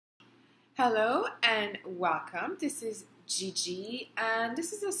Hello and welcome. This is Gigi, and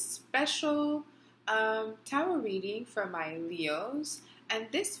this is a special tarot reading for my Leos. And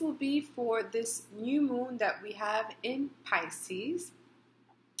this will be for this new moon that we have in Pisces.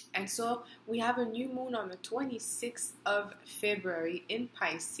 And so we have a new moon on the 26th of February in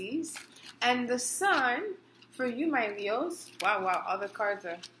Pisces. And the sun, for you, my Leos, wow, all the cards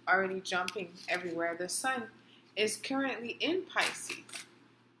are already jumping everywhere. The sun is currently in Pisces.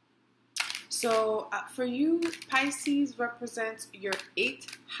 So for you, Pisces represents your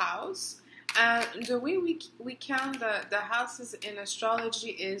 8th house. And the way we count the houses in astrology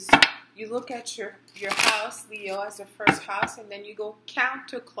is you look at your house, Leo, as the first house, and then you go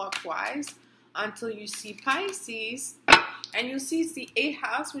counterclockwise until you see Pisces. And you'll see it's the 8th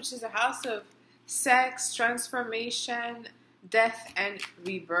house, which is a house of sex, transformation, death, and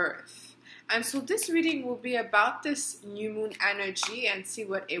rebirth. And so this reading will be about this new moon energy and see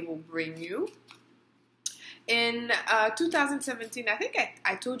what it will bring you. In 2017, I think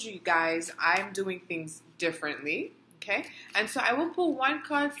I told you guys I'm doing things differently, okay? And so I will pull one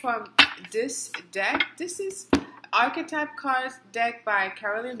card from this deck. This is Archetype Cards deck by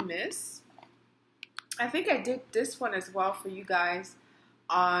Carolyn Miss. I think I did this one as well for you guys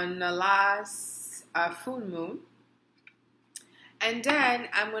on the last full moon. And then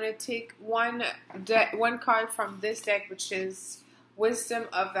I'm going to take one card from this deck, which is Wisdom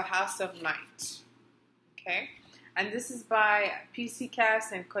of the House of Night. Okay? And this is by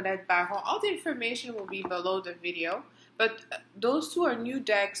Pisces and Colette Baron. All the information will be below the video. But those two are new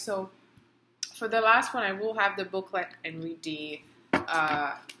decks, so for the last one, I will have the booklet and read the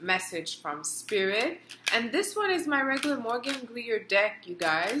message from Spirit. And this one is my regular Morgan Greer deck, you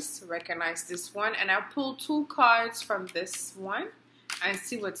guys. Recognize this one. And I'll pull 2 cards from this one and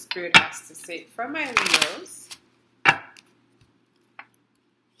see what Spirit has to say for my Leos.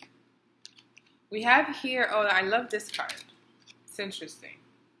 We have here, oh, I love this card. It's interesting.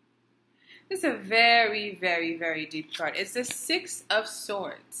 This is a very, very, very deep card. It's the 6 of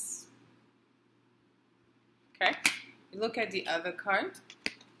Swords. Okay. You look at the other card.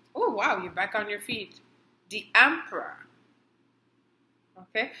 Oh, wow, you're back on your feet. The Emperor.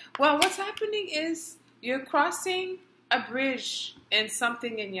 Okay. Well, what's happening is you're crossing a bridge in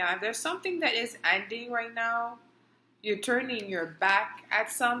something in your life. There's something that is ending right now. You're turning your back at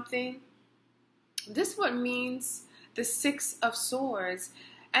something. This what means the 6 of Swords.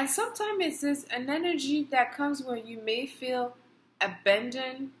 And sometimes it's this an energy that comes where you may feel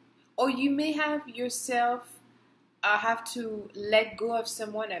abandoned, or you may have yourself have to let go of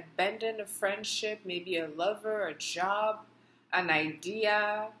someone, abandon a friendship, maybe a lover, a job, an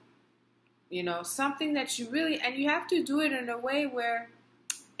idea, you know, something that you really, and you have to do it in a way where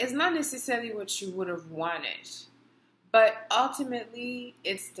it's not necessarily what you would have wanted, but ultimately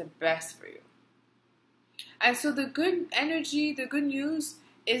it's the best for you. And so the good energy, the good news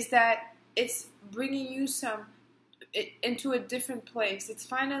is that it's bringing you into a different place. It's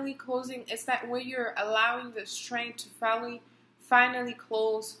finally closing. It's that where you're allowing the strength to finally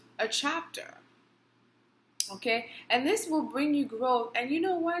close a chapter. Okay? And this will bring you growth. And you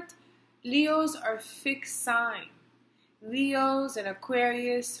know what? Leos are fixed sign. Leos and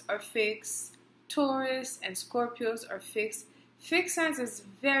Aquarius are fixed. Taurus and Scorpios are fixed. Fixed signs is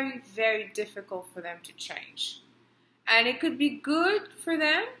very, very difficult for them to change. And it could be good for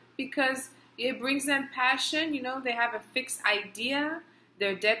them because it brings them passion. You know, they have a fixed idea.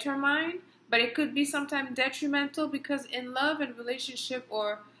 They're determined. But it could be sometimes detrimental because in love and relationship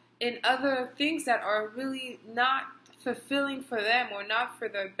or in other things that are really not fulfilling for them or not for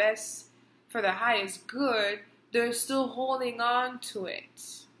the best, for the highest good, they're still holding on to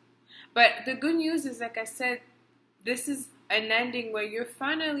it. But the good news is, like I said, this is an ending where you're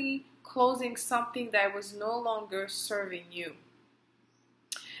finally closing something that was no longer serving you.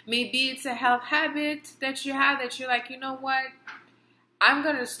 Maybe it's a health habit that you have that you're like, you know what? I'm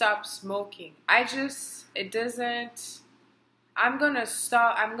going to stop smoking. I'm going to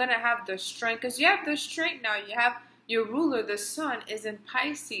stop. I'm going to have the strength. Because you have the strength now. You have your ruler, the sun, is in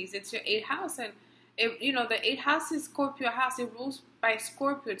Pisces. It's your 8th house. And, the 8th house is Scorpio house. It rules by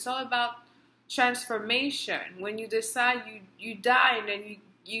Scorpio. It's all about transformation. When you decide you die and then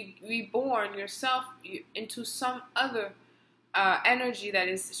you reborn yourself into some other energy that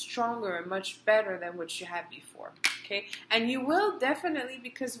is stronger and much better than what you had before. Okay, and you will definitely,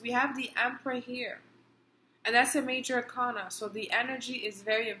 because we have the Emperor here, and that's a major arcana. So the energy is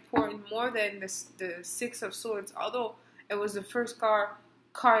very important, more than the 6 of Swords. Although it was the first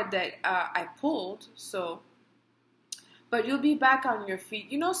card that I pulled. So. But you'll be back on your feet.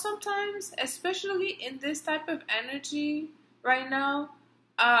 You know, sometimes, especially in this type of energy right now,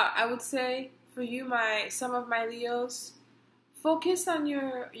 I would say for you, some of my Leos, focus on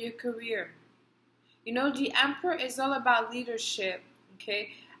your career. You know, the Emperor is all about leadership.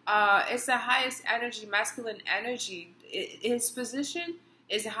 Okay, it's the highest energy, masculine energy. His position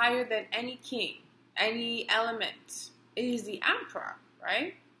is higher than any king, any element. It is the Emperor,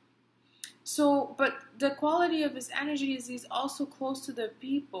 right? So, but the quality of his energy is he's also close to the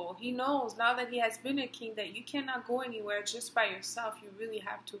people. He knows now that he has been a king that you cannot go anywhere just by yourself. You really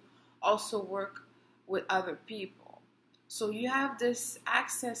have to also work with other people. So you have this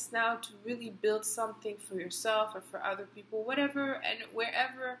access now to really build something for yourself or for other people, whatever and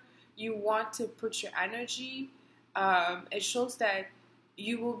wherever you want to put your energy. It shows that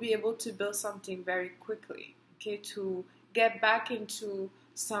you will be able to build something very quickly. Okay, to get back into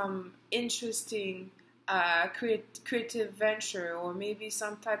some interesting creative venture, or maybe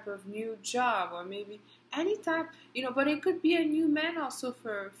some type of new job, or maybe any type, but it could be a new man also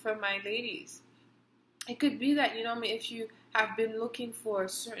for my ladies. It could be that, if you have been looking for a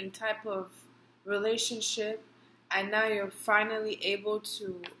certain type of relationship and now you're finally able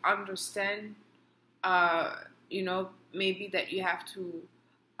to understand, maybe that you have to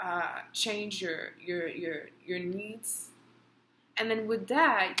change your needs. And then with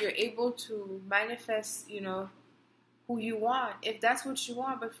that, you're able to manifest, who you want, if that's what you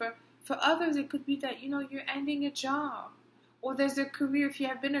want. But for others, it could be that, you're ending a job. Or there's a career. If you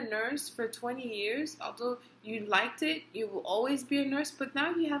have been a nurse for 20 years, although you liked it, you will always be a nurse. But now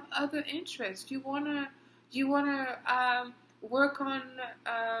you have other interests. You wanna work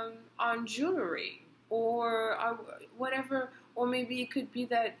on jewelry or whatever. Or maybe it could be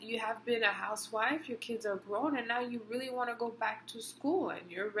that you have been a housewife, your kids are grown, and now you really want to go back to school and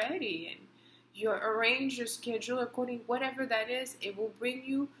you're ready and you arrange your schedule according whatever that is. It will bring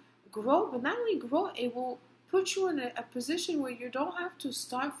you growth, but not only growth, it will put you in a position where you don't have to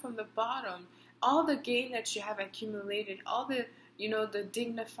start from the bottom. All the gain that you have accumulated, all the the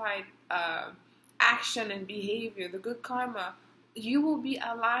dignified action and behavior, the good karma, you will be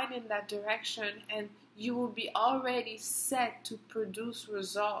aligned in that direction, and you will be already set to produce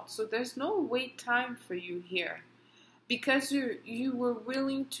results. So there's no wait time for you here, because you were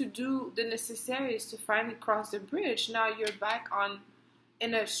willing to do the necessaries to finally cross the bridge. Now you're back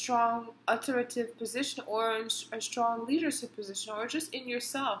in a strong authoritative position, or in a strong leadership position, or just in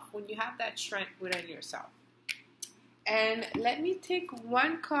yourself, when you have that strength within yourself. And let me take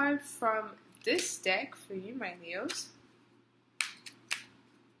one card from this deck for you, my Leos.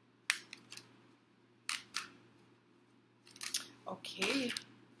 Okay,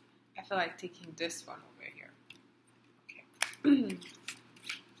 I feel like taking this one over here. Okay.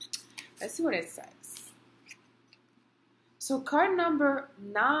 Let's see what it says. So card number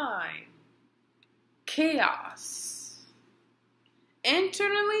 9, chaos.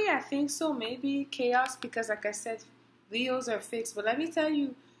 Internally, I think so, maybe chaos, because like I said, Leos are fixed. But let me tell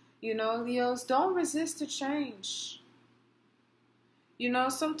you, Leos, don't resist the change.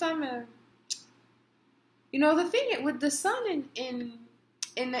 Sometimes, the thing with the sun in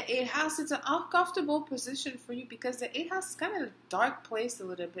the 8th house, it's an uncomfortable position for you, because the 8th house is kind of a dark place a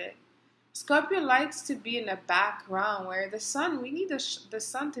little bit. Scorpio likes to be in the background, where the sun, we need the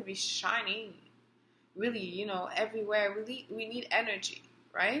sun to be shining, really, everywhere. We need energy,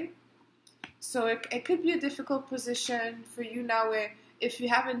 right? So it could be a difficult position for you now, where if you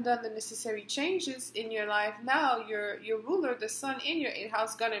haven't done the necessary changes in your life, now your ruler, the sun in your 8th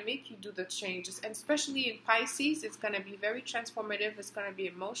house, is going to make you do the changes. And especially in Pisces, it's going to be very transformative. It's going to be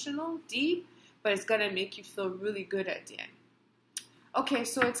emotional, deep, but it's going to make you feel really good at the end. Okay,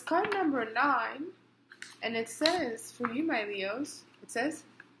 so it's card number 9, and it says, for you, my Leos, it says,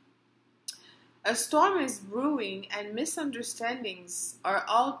 a storm is brewing and misunderstandings are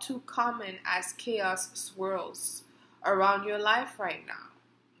all too common as chaos swirls around your life right now.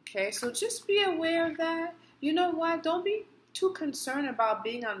 Okay, so just be aware of that. You know what? Don't be too concerned about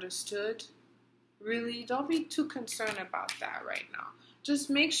being understood. Really, don't be too concerned about that right now. Just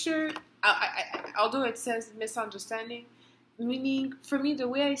make sure, although it says misunderstanding, meaning, for me, the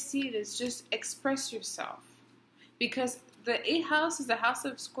way I see it is just express yourself. Because the 8th house is the house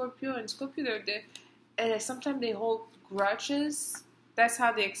of Scorpio, and Scorpio, sometimes they hold grudges. That's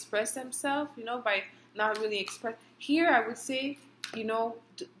how they express themselves, by not really express. Here, I would say,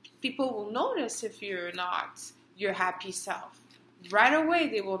 people will notice if you're not your happy self. Right away,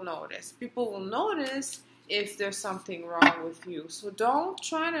 they will notice. People will notice if there's something wrong with you. So don't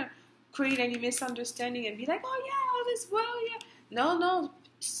try to create any misunderstanding and be like, oh yeah, all is well, yeah. No,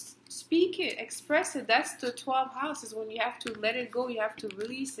 speak it, express it. That's the 12th house, is when you have to let it go, you have to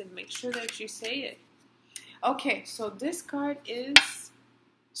release it, make sure that you say it. Okay, so this card is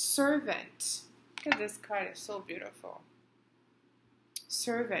Servant. Look at this card, it's so beautiful.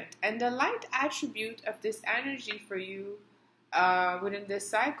 Servant. And the light attribute of this energy for you within this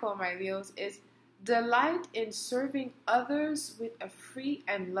cycle, my Leos, is delight in serving others with a free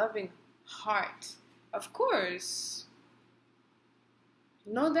and loving heart. Of course.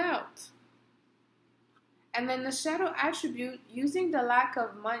 No doubt. And then the shadow attribute, using the lack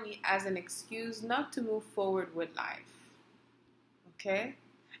of money as an excuse not to move forward with life. Okay?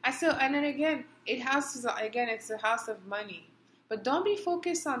 And then again, it's a house of money. But don't be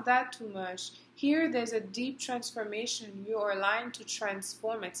focused on that too much. Here, there's a deep transformation. You are aligned to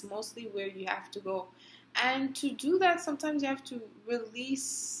transform. It's mostly where you have to go. And to do that, sometimes you have to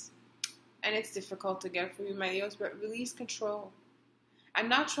release, and it's difficult to get for you, my Leos, but release control. And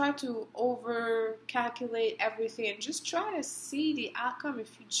not try to over calculate everything, and just try to see the outcome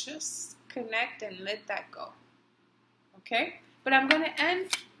if you just connect and let that go. Okay? But I'm going to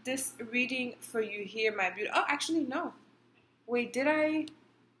end this reading for you here, my beautiful. Oh, actually, no. Wait, did I?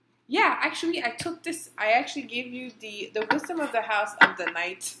 Yeah, actually, I took this. I actually gave you the Wisdom of the House of the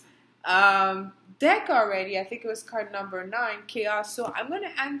Night deck already. I think it was card number 9, Chaos. So I'm going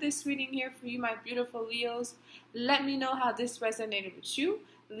to end this reading here for you, my beautiful Leos. Let me know how this resonated with you.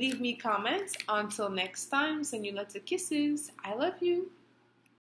 Leave me comments. Until next time, send you lots of kisses. I love you.